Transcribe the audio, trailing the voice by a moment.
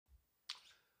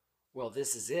Well,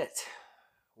 this is it.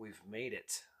 We've made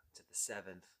it to the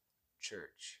seventh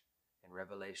church in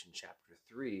Revelation chapter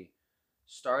 3.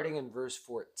 Starting in verse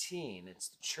 14, it's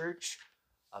the church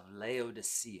of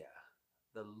Laodicea,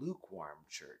 the lukewarm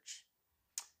church.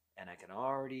 And I can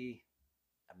already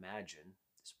imagine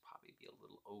this will probably be a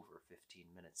little over 15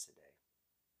 minutes today.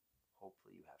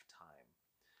 Hopefully, you have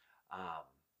time.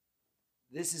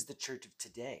 This is the church of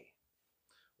today.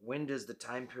 When does the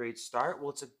time period start? Well,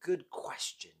 it's a good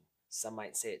question. Some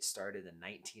might say it started in the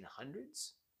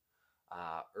 1900s,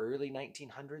 early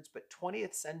 1900s, but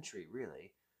 20th century,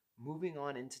 really. Moving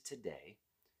on into today,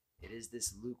 it is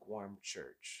this lukewarm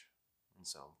church. And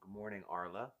so, good morning,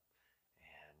 Arla,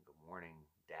 and good morning,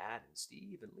 Dad, and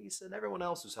Steve, and Lisa, and everyone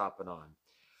else who's hopping on.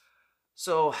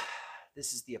 So,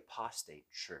 this is the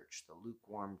apostate church, the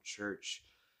lukewarm church.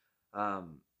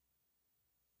 Man,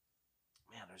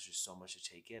 there's just so much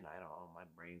to take in. I don't know. My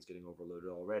brain's getting overloaded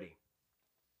already.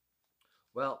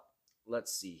 Well,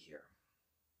 let's see here.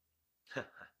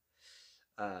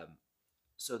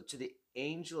 So, to the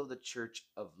angel of the church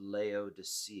of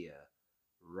Laodicea,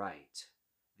 write,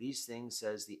 these things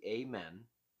says the Amen,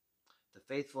 the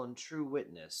faithful and true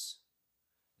witness,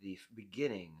 the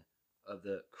beginning of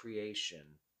the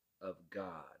creation of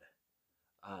God.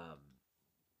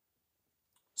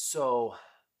 So,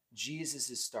 Jesus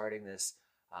is starting this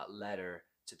letter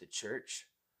to the church,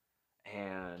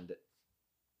 and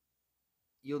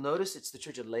you'll notice it's the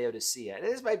church of Laodicea. And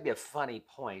this might be a funny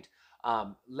point.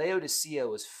 Laodicea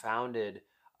was founded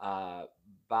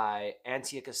by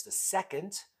Antiochus II,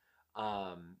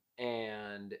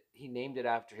 and he named it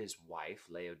after his wife,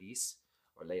 Laodice,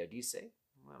 or Laodice. I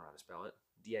don't know how to spell it.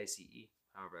 D-I-C-E,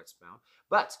 however that's spelled.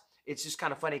 But it's just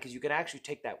kind of funny because you can actually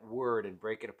take that word and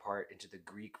break it apart into the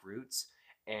Greek roots.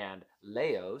 And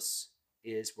Laos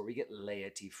is where we get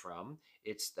laity from.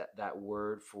 It's that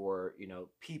word for,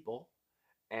 people.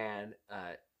 And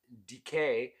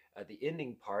decay, the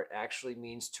ending part, actually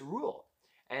means to rule.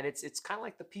 And it's kind of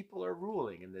like the people are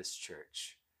ruling in this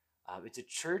church. It's a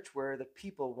church where the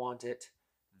people want it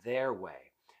their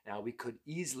way. Now, we could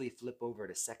easily flip over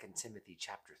to 2 Timothy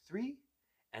chapter 3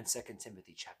 and 2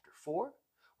 Timothy chapter 4,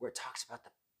 where it talks about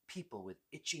the people with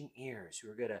itching ears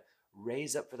who are going to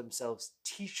raise up for themselves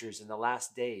teachers in the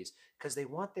last days because they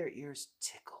want their ears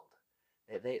tickled.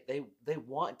 They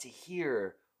want to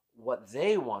hear what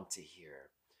they want to hear.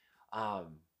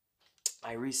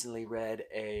 I recently read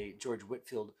a George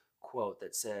Whitefield quote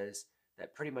that says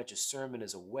that pretty much a sermon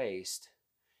is a waste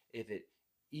if it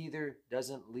either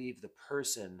doesn't leave the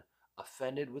person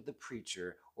offended with the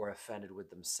preacher or offended with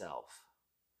themselves.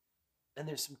 And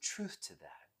there's some truth to that.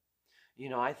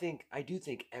 I do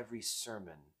think every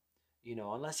sermon,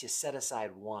 unless you set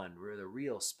aside one with a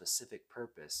real specific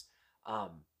purpose,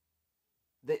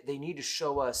 they need to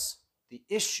show us the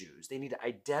issues. They need to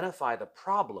identify the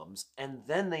problems, and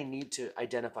then they need to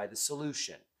identify the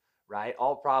solution, right?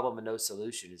 All problem and no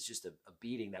solution is just a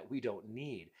beating that we don't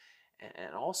need.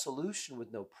 And all solution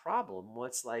with no problem, well,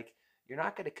 it's like you're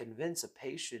not going to convince a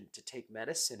patient to take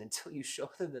medicine until you show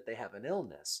them that they have an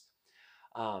illness.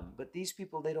 But these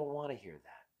people, they don't want to hear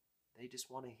that. They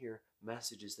just want to hear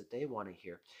messages that they want to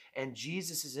hear. And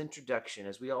Jesus' introduction,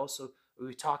 as we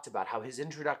talked about how his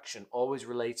introduction always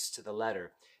relates to the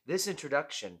letter. This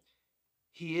introduction,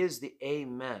 he is the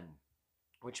Amen,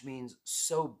 which means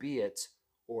so be it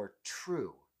or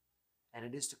true. And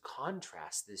it is to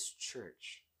contrast this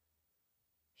church.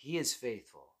 He is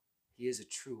faithful. He is a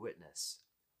true witness,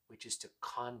 which is to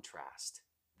contrast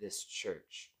this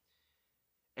church.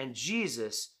 And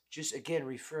Jesus, just again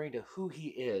referring to who he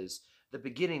is, the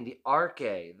beginning, the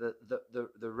arche, the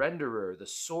renderer, the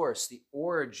source, the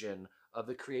origin of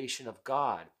the creation of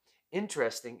God.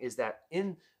 Interesting is that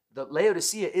in the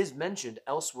Laodicea is mentioned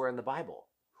elsewhere in the Bible.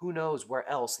 Who knows where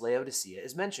else Laodicea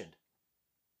is mentioned?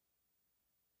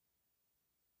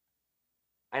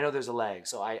 I know there's a lag,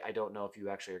 so I don't know if you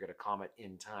actually are going to comment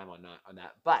in time on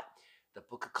that. But the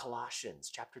book of Colossians,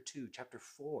 chapter 2, chapter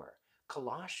 4,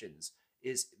 Colossians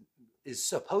is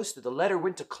supposed to, the letter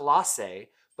went to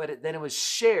Colossae, but then it was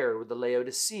shared with the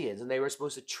Laodiceans, and they were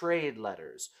supposed to trade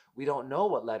letters. We don't know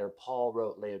what letter Paul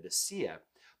wrote Laodicea,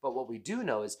 but what we do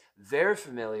know is they're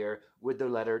familiar with the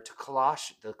letter to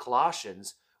the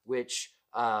Colossians, which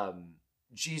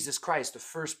Jesus Christ, the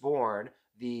firstborn,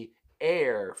 the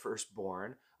heir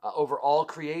firstborn over all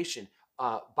creation,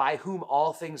 by whom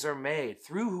all things are made,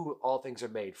 through whom all things are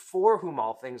made, for whom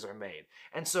all things are made.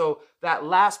 And so that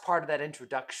last part of that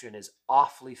introduction is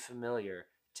awfully familiar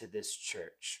to this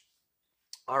church.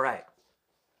 All right.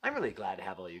 I'm really glad to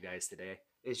have all you guys today.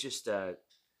 It's just,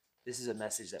 this is a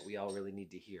message that we all really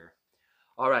need to hear.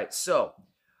 All right. So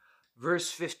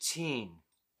Verse 15,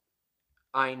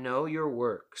 I know your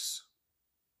works.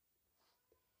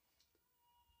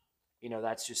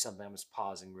 That's just something I'm just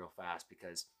pausing real fast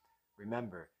because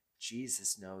remember,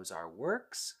 Jesus knows our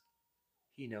works.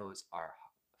 He knows our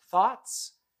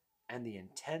thoughts and the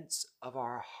intents of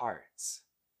our hearts.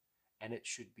 And it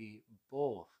should be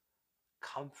both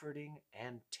comforting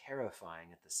and terrifying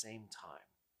at the same time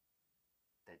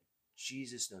that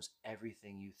Jesus knows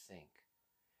everything you think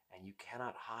and you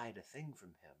cannot hide a thing from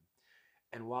him.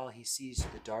 And while he sees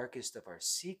the darkest of our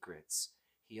secrets,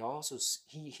 he also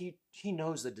he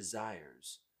knows the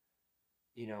desires.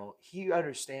 He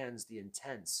understands the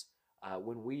intents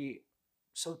when we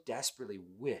so desperately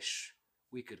wish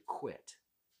we could quit,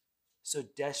 so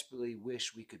desperately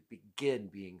wish we could begin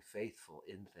being faithful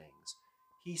in things.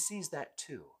 He sees that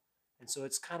too. And so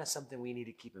it's kind of something we need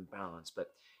to keep in balance. But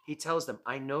he tells them,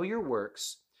 I know your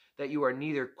works, that you are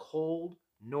neither cold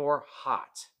nor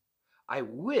hot. I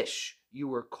wish you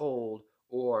were cold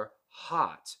or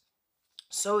hot.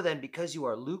 So then, because you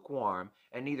are lukewarm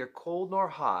and neither cold nor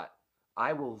hot,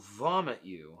 I will vomit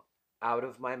you out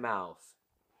of my mouth.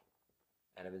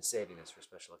 And I've been saving this for a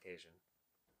special occasion.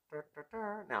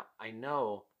 Now, I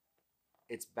know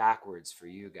it's backwards for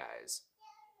you guys,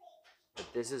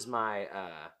 but this is my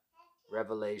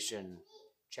Revelation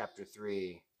chapter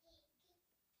 3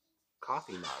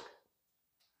 coffee mug.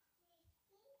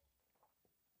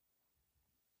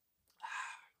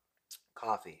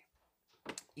 Coffee,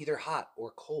 either hot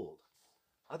or cold.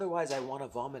 Otherwise, I want to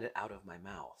vomit it out of my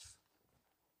mouth.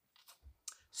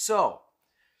 So,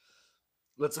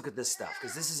 let's look at this stuff,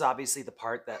 because this is obviously the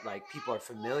part that people are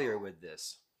familiar with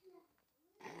this.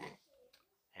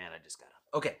 And I just got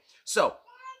up. Okay, so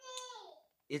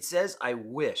it says, I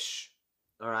wish,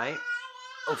 all right?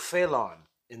 Ophelon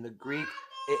in the Greek,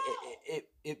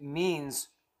 it means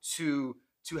to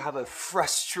have a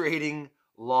frustrating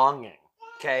longing,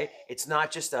 okay? It's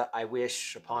not just a, I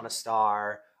wish upon a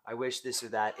star, I wish this or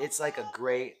that. It's like a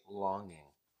great longing.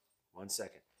 1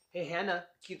 second. Hey, Hannah,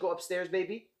 can you go upstairs,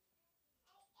 baby?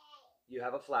 You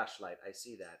have a flashlight. I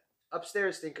see that.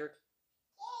 Upstairs, Thinker.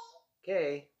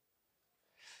 Okay.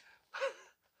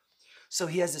 So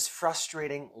he has this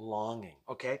frustrating longing,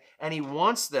 okay? And he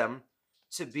wants them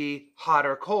to be hot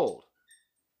or cold.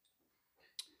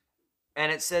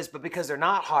 And it says, but because they're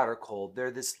not hot or cold,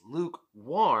 they're this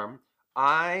lukewarm,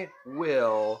 and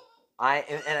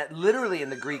it literally in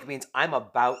the Greek means I'm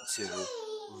about to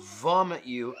vomit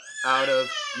you out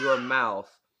of your mouth.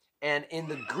 And in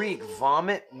the Greek,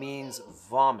 vomit means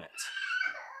vomit.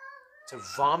 To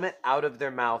vomit out of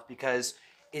their mouth because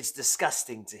it's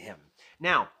disgusting to him.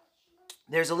 Now,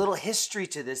 there's a little history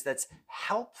to this that's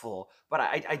helpful, but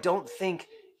I don't think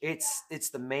it's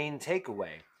the main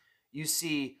takeaway. You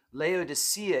see,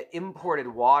 Laodicea imported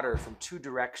water from two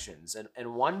directions.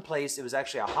 And one place, it was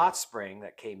actually a hot spring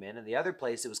that came in, and the other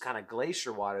place, it was kind of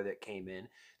glacier water that came in.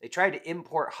 They tried to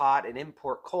import hot and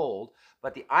import cold,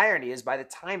 but the irony is by the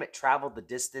time it traveled the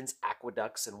distance,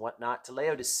 aqueducts and whatnot, to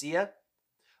Laodicea,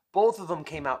 both of them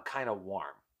came out kind of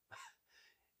warm.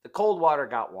 The cold water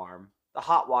got warm. The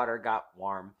hot water got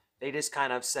warm. They just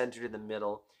kind of centered in the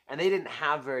middle, and they didn't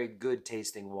have very good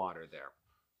tasting water there.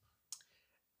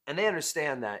 And they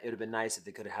understand that it would have been nice if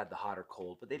they could have had the hot or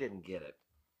cold, but they didn't get it.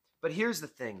 But here's the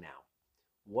thing now.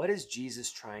 What is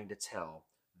Jesus trying to tell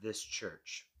this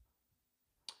church?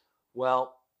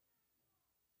 Well,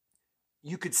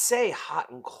 you could say hot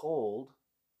and cold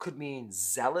could mean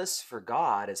zealous for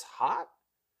God as hot.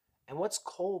 And what's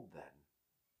cold then?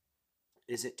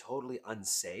 Is it totally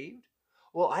unsaved?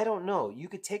 Well, I don't know. You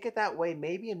could take it that way,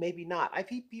 maybe, and maybe not. I've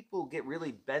seen people get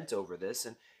really bent over this,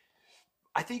 and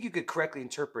I think you could correctly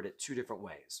interpret it two different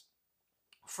ways.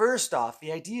 First off,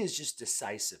 the idea is just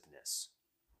decisiveness.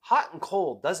 Hot and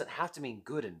cold doesn't have to mean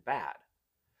good and bad,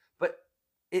 but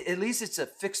at least it's a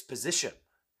fixed position.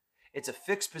 It's a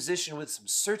fixed position with some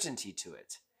certainty to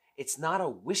it. It's not a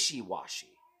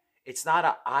wishy-washy. It's not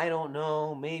a, I don't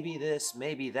know, maybe this,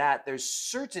 maybe that. There's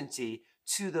certainty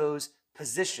to those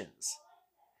positions.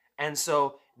 And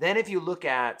so then if you look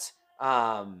at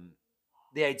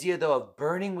the idea, though, of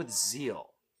burning with zeal,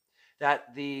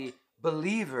 that the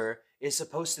believer is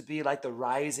supposed to be like the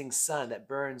rising sun that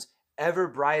burns ever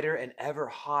brighter and ever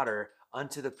hotter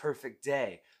unto the perfect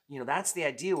day. That's the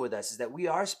idea with us, is that we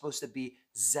are supposed to be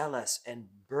zealous and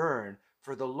burn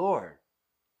for the Lord.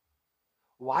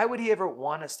 Why would he ever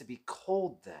want us to be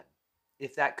cold then,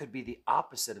 if that could be the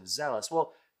opposite of zealous?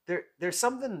 Well, there's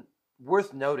something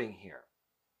worth noting here,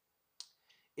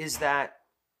 is that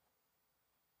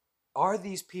are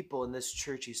these people in this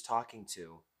church he's talking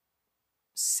to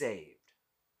saved?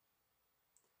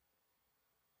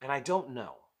 And I don't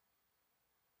know.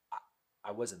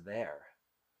 I wasn't there.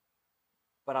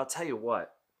 But I'll tell you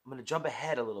what, I'm going to jump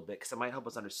ahead a little bit because it might help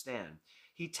us understand.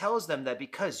 He tells them that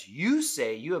because you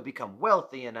say you have become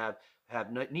wealthy and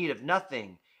have no need of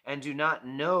nothing, and do not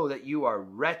know that you are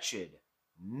wretched,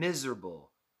 miserable,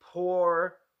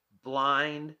 poor,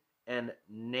 blind, and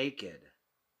naked.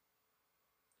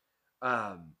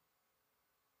 I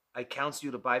counsel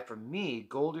you to buy from me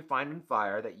gold refined in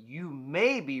fire, that you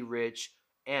may be rich,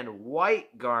 and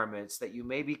white garments, that you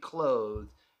may be clothed,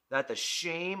 that the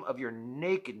shame of your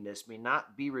nakedness may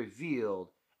not be revealed,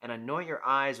 and anoint your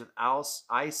eyes with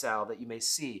eye salve, that you may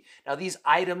see. Now, these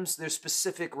items, there's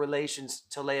specific relations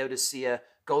to Laodicea.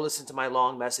 Go listen to my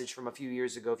long message from a few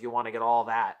years ago if you want to get all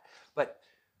that. But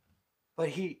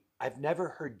I've never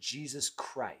heard Jesus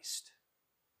Christ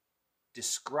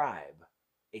describe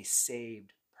a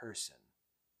saved person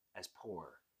as poor,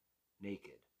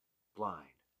 naked, blind,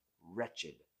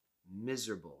 wretched,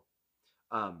 miserable.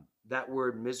 That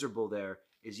word miserable there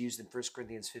is used in 1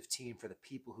 Corinthians 15 for the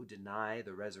people who deny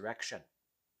the resurrection.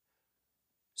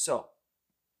 So,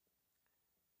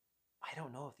 I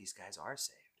don't know if these guys are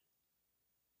saved.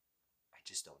 I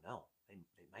just don't know. They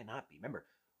might not be. Remember,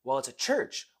 well, it's a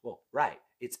church. Well, right,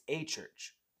 it's a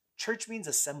church. Church means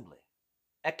assembly.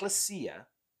 Ecclesia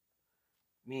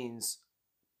means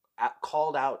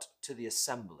called out to the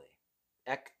assembly.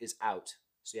 Ek is out.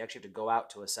 So you actually have to go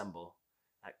out to assemble.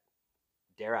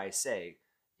 Dare I say,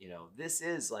 this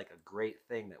is like a great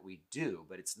thing that we do,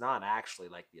 but it's not actually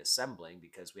like the assembling,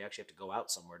 because we actually have to go out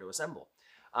somewhere to assemble.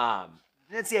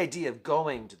 That's the idea of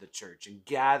going to the church and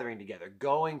gathering together,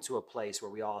 going to a place where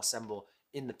we all assemble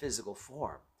in the physical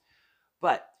form.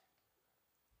 But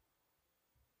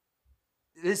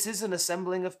this is an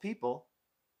assembling of people.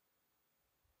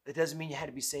 It doesn't mean you had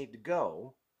to be saved to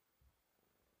go.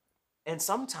 And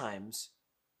sometimes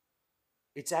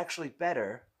it's actually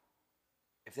better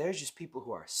if there's just people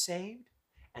who are saved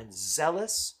and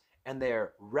zealous, and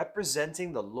they're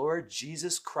representing the Lord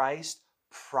Jesus Christ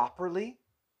properly.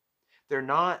 They're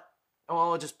not,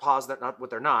 I'll just pause that, not what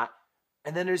they're not.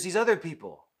 And then there's these other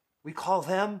people. We call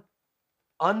them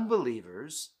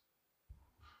unbelievers,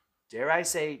 dare I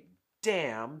say,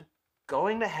 damned,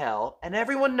 going to hell, and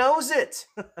everyone knows it.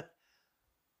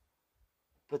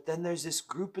 But then there's this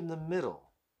group in the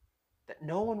middle that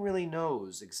no one really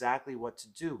knows exactly what to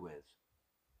do with.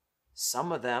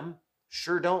 Some of them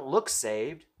sure don't look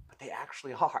saved, but they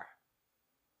actually are.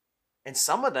 And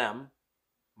some of them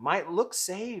might look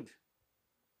saved,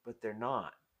 but they're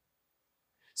not.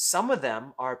 Some of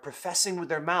them are professing with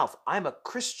their mouth, I'm a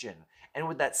Christian, and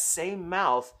with that same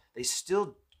mouth, they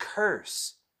still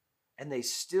curse, and they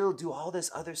still do all this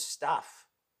other stuff.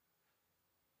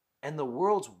 And the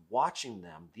world's watching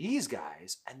them, these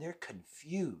guys, and they're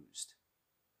confused.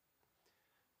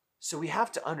 So we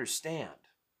have to understand,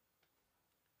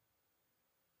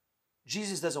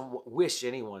 Jesus doesn't wish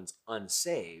anyone's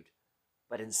unsaved,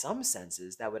 but in some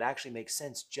senses, that would actually make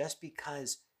sense just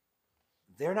because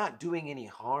they're not doing any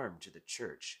harm to the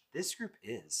church. This group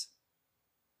is.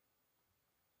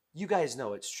 You guys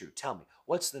know it's true. Tell me,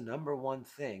 what's the number one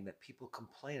thing that people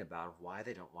complain about of why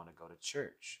they don't want to go to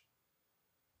church?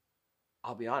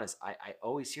 I'll be honest, I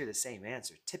always hear the same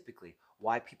answer. Typically,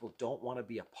 why people don't want to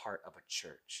be a part of a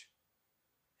church.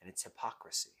 And it's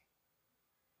hypocrisy.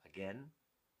 Again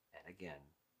and again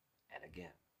and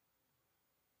again.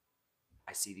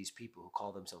 I see these people who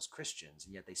call themselves Christians,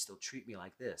 and yet they still treat me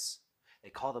like this. They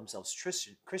call themselves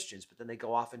Christians, but then they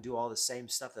go off and do all the same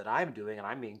stuff that I'm doing, and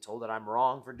I'm being told that I'm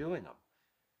wrong for doing them.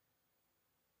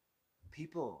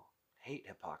 People hate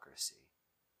hypocrisy.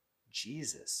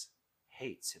 Jesus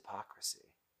hates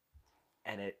hypocrisy.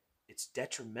 And it's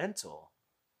detrimental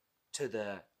to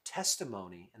the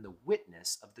testimony and the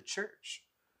witness of the church.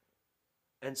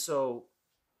 And so,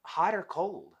 hot or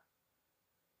cold,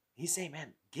 he's saying,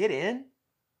 man, get in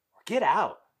or get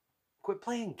out. Quit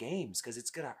playing games, because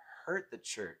it's going to hurt the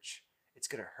church. It's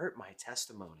going to hurt my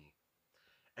testimony.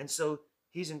 And so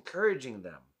he's encouraging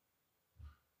them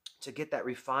to get that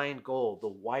refined gold, the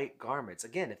white garments.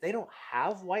 Again, if they don't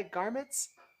have white garments,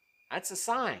 that's a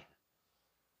sign.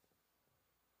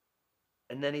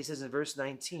 And then he says in verse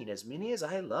 19, as many as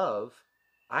I love,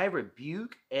 I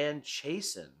rebuke and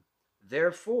chasten.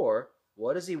 Therefore,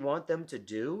 what does he want them to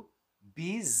do?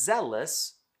 Be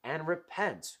zealous and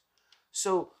repent.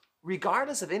 So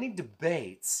regardless of any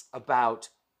debates about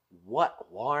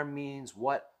what warm means,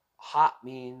 what hot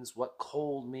means, what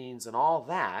cold means, and all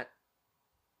that,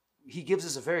 he gives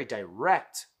us a very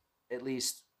direct, at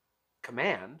least,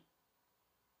 command.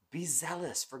 Be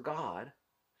zealous for God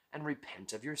and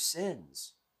repent of your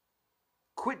sins.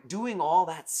 Quit doing all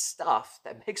that stuff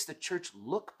that makes the church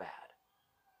look bad.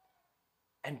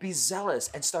 and be zealous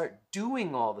and start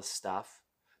doing all the stuff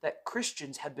that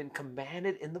Christians have been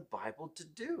commanded in the Bible to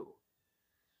do.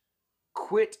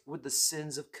 Quit with the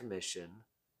sins of commission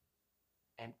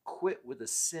and quit with the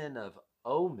sin of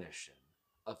omission,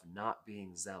 of not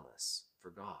being zealous for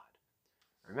God.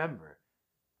 Remember,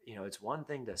 it's one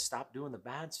thing to stop doing the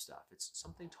bad stuff. It's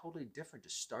something totally different to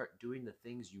start doing the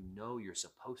things you know you're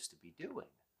supposed to be doing.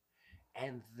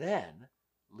 And then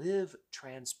live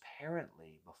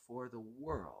transparently before the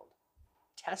world,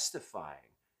 testifying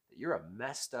that you're a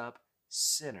messed up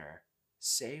sinner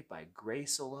saved by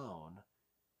grace alone.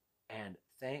 And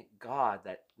thank God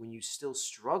that when you still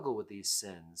struggle with these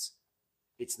sins,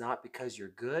 it's not because you're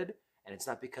good and it's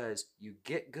not because you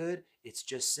get good. It's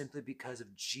just simply because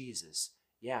of Jesus.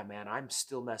 Yeah, man, I'm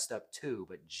still messed up too,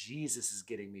 but Jesus is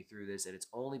getting me through this, and it's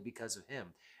only because of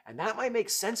him. And that might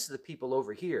make sense to the people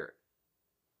over here.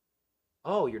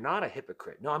 Oh, you're not a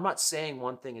hypocrite. No, I'm not saying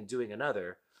one thing and doing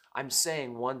another. I'm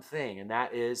saying one thing, and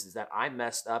that is that I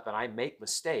messed up and I make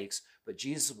mistakes, but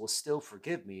Jesus will still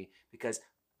forgive me because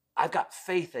I've got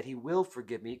faith that he will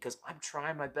forgive me because I'm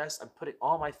trying my best. I'm putting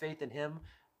all my faith in him,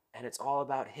 and it's all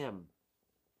about him.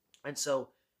 And so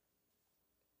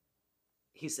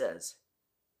he says,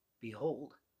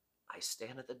 behold, I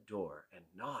stand at the door and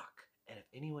knock. And if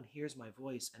anyone hears my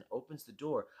voice and opens the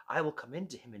door, I will come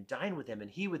into him and dine with him,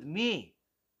 and he with me.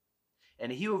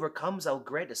 And he who overcomes, I will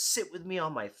grant to sit with me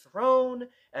on my throne,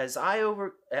 as I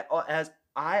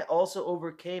also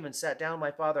overcame and sat down with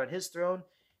my Father on his throne.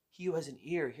 He who has an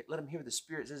ear, let him hear what the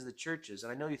Spirit says to the churches.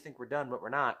 And I know you think we're done, but we're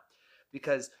not,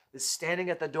 because it's standing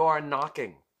at the door and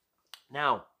knocking.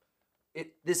 Now,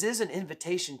 this is an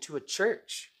invitation to a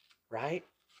church, right?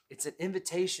 It's an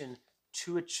invitation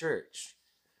to a church.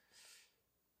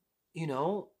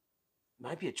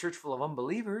 Might be a church full of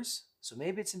unbelievers, so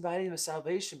maybe it's inviting them to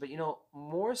salvation. But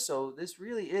more so, this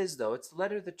really is, though, it's the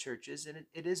letter to the churches, and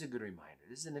it is a good reminder.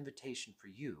 This is an invitation for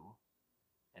you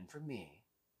and for me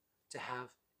to have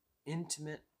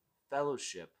intimate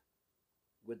fellowship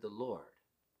with the Lord.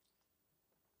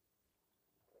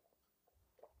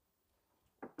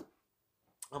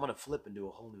 I'm going to flip and do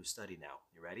a whole new study now.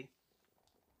 You ready?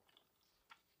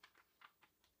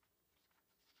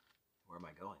 Where am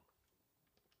I going?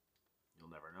 You'll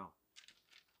never know.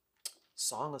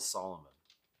 Song of Solomon,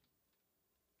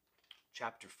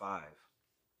 chapter 5,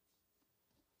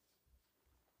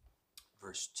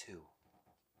 verse 2.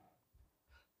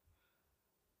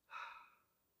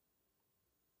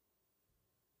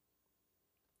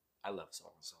 I love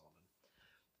Song of Solomon.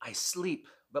 I sleep,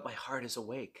 but my heart is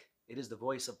awake. It is the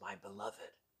voice of my beloved.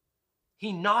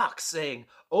 He knocks, saying,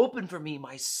 open for me,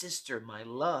 my sister, my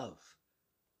love,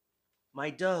 my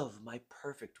dove, my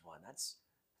perfect one. That's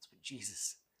what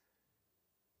Jesus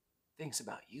thinks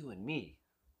about you and me.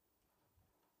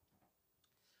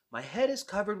 My head is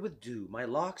covered with dew, my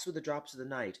locks with the drops of the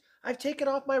night. I've taken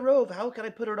off my robe. How can I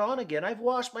put it on again? I've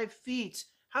washed my feet.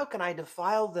 How can I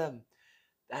defile them?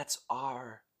 That's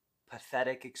our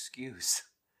pathetic excuse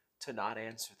to not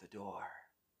answer the door.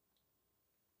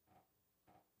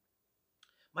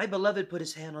 My beloved put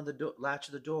his hand on the latch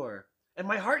of the door, and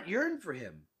my heart yearned for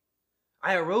him.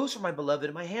 I arose from my beloved,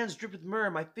 and my hands dripped with myrrh,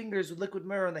 my fingers with liquid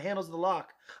myrrh on the handles of the lock.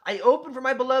 I opened for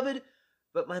my beloved,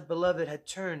 but my beloved had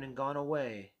turned and gone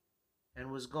away,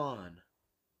 and was gone.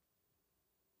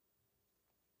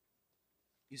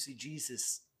 You see,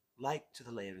 Jesus, like to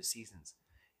the Laodiceans,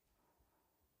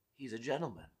 he's a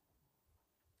gentleman.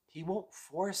 He won't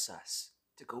force us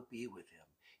to go be with him.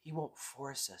 He won't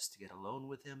force us to get alone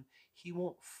with him. He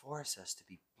won't force us to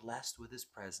be blessed with his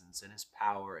presence and his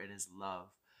power and his love.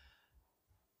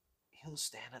 He'll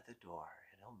stand at the door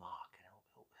and he'll knock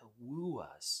and he'll woo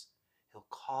us. He'll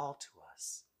call to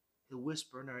us. He'll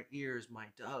whisper in our ears, my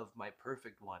dove, my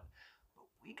perfect one. But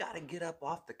we got to get up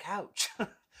off the couch.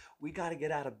 We got to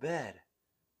get out of bed.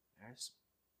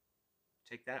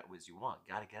 Take that as you want.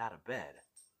 Got to get out of bed.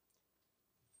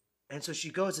 And so she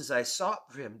goes, as I sought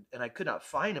for him and I could not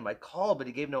find him. I called, but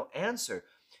he gave no answer.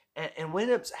 And what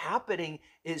ends up happening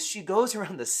is she goes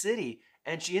around the city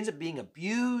and she ends up being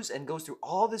abused and goes through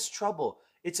all this trouble.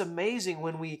 It's amazing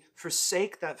when we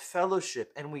forsake that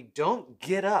fellowship and we don't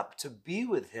get up to be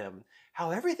with him,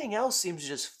 how everything else seems to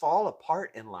just fall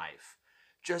apart in life.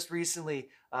 Just recently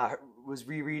was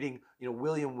rereading,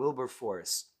 William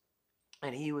Wilberforce.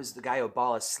 And he was the guy who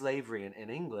abolished slavery in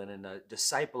England and a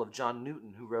disciple of John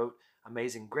Newton who wrote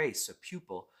Amazing Grace, a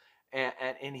pupil.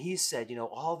 And he said,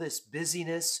 all this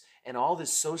busyness and all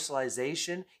this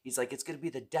socialization, he's like, it's going to be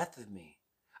the death of me.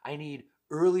 I need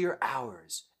earlier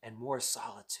hours and more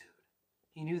solitude.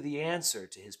 He knew the answer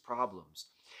to his problems.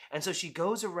 And so she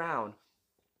goes around,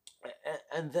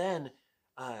 and then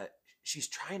uh, she's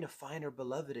trying to find her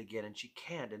beloved again, and she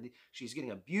can't. And she's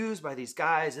getting abused by these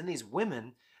guys and these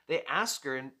women. They ask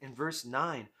her in verse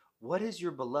 9, what is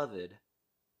your beloved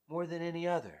more than any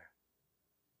other?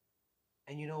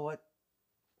 And you know what?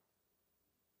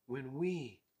 When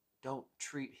we don't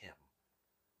treat him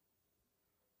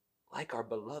like our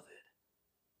beloved,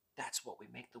 that's what we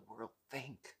make the world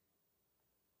think.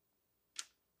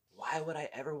 Why would I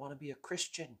ever want to be a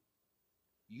Christian?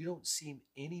 You don't seem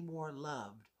any more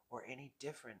loved or any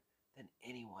different than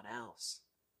anyone else.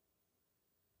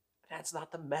 That's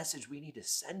not the message we need to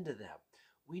send to them.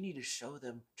 We need to show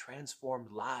them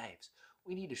transformed lives.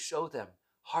 We need to show them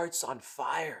hearts on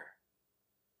fire,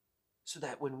 so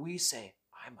that when we say,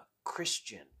 I'm a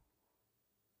Christian,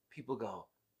 people go,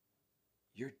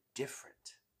 you're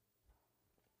different.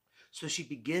 So she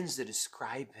begins to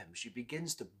describe him. She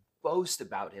begins to boast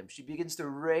about him. She begins to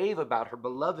rave about her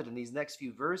beloved in these next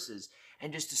few verses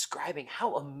and just describing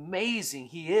how amazing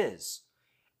he is.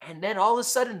 And then all of a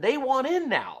sudden they want in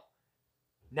now.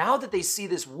 Now that they see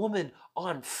this woman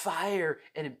on fire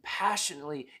and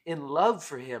passionately in love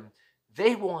for him,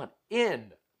 they want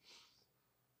in.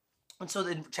 And so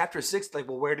in chapter 6, like,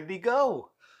 well, where did he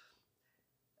go?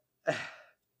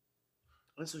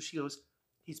 And so she goes,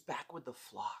 he's back with the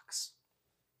flocks.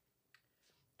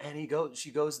 And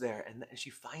she goes there and she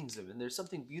finds him. And there's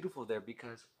something beautiful there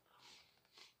because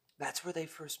that's where they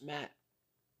first met.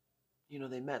 You know,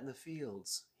 they met in the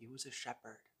fields. He was a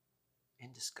shepherd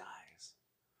in disguise.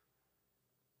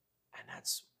 And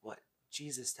that's what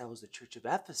Jesus tells the church of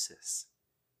Ephesus,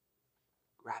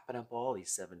 wrapping up all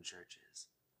these 7 churches.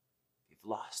 If you've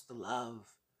lost the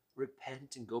love,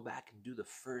 repent and go back and do the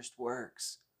first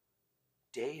works.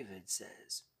 David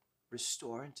says,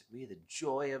 restore unto me the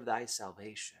joy of thy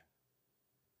salvation.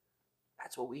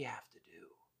 That's what we have to do.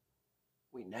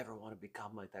 We never want to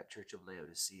become like that church of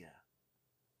Laodicea.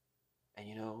 And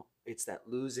you know, it's that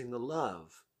losing the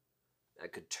love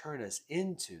that could turn us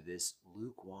into this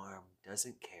lukewarm,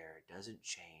 doesn't care, doesn't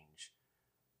change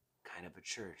kind of a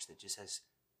church that just has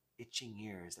itching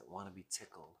ears that want to be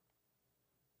tickled.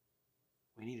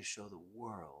 We need to show the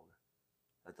world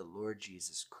that the Lord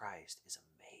Jesus Christ is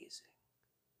amazing.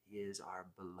 He is our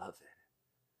beloved.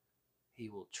 He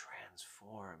will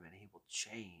transform and he will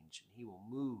change and he will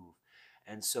move.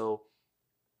 And so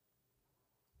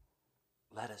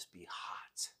let us be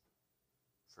hot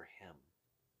for him,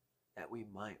 that we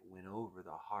might win over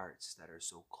the hearts that are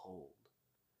so cold.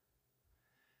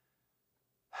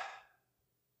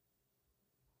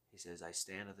 He says, I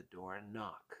stand at the door and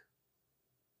knock.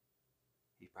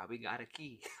 He probably got a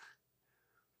key,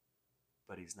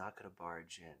 but he's not going to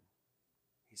barge in.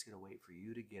 He's going to wait for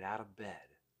you to get out of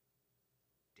bed,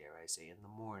 dare I say in the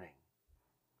morning,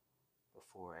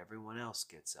 before everyone else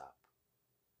gets up.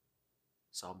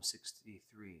 Psalm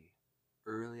 63,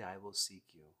 early I will seek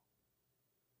you.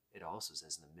 It also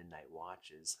says in the midnight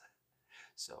watches.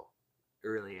 So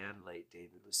early and late,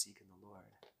 David was seeking the Lord.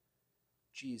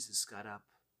 Jesus got up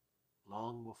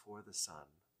long before the sun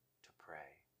to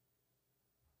pray.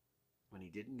 When he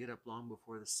didn't get up long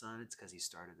before the sun, it's because he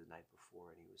started the night before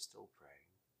and he was still praying.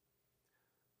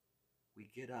 We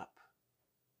get up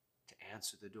to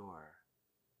answer the door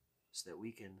so that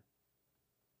we can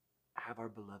have our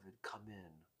beloved come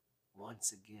in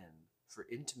once again for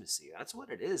intimacy. That's what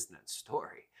it is in that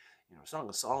story. You know, Song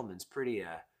of Solomon's pretty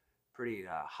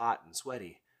hot and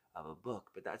sweaty of a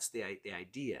book, but that's the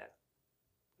idea.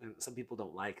 And some people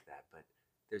don't like that, but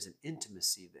there's an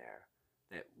intimacy there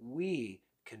that we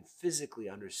can physically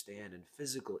understand in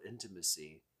physical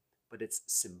intimacy, but it's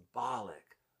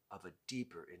symbolic of a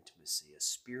deeper intimacy, a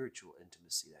spiritual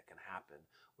intimacy that can happen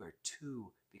where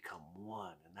 2 become 1.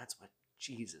 And that's what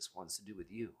Jesus wants to do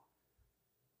with you.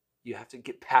 You have to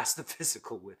get past the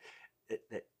physical with it,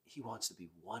 that he wants to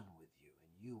be one with you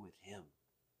and you with him.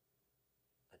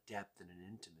 A depth and an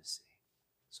intimacy.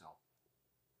 So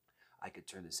I could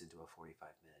turn this into a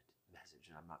 45-minute message,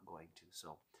 and I'm not going to.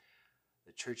 So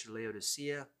the church of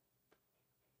Laodicea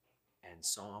and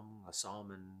Psalm of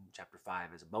Solomon chapter 5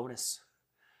 as a bonus.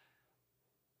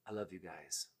 I love you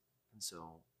guys. And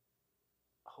so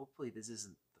hopefully this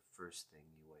isn't the first thing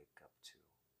you wake up to,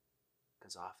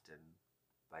 because often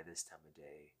by this time of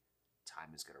day,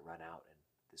 time is going to run out and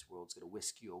this world's going to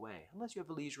whisk you away, unless you have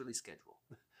a leisurely schedule.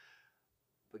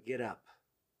 But get up,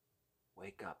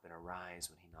 wake up and arise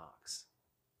when he knocks.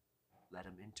 Let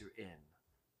him enter in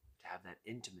to have that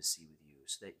intimacy with you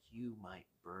so that you might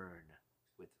burn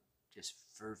with just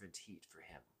fervent heat for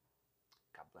him.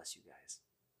 God bless you guys.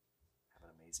 Have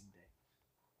an amazing day.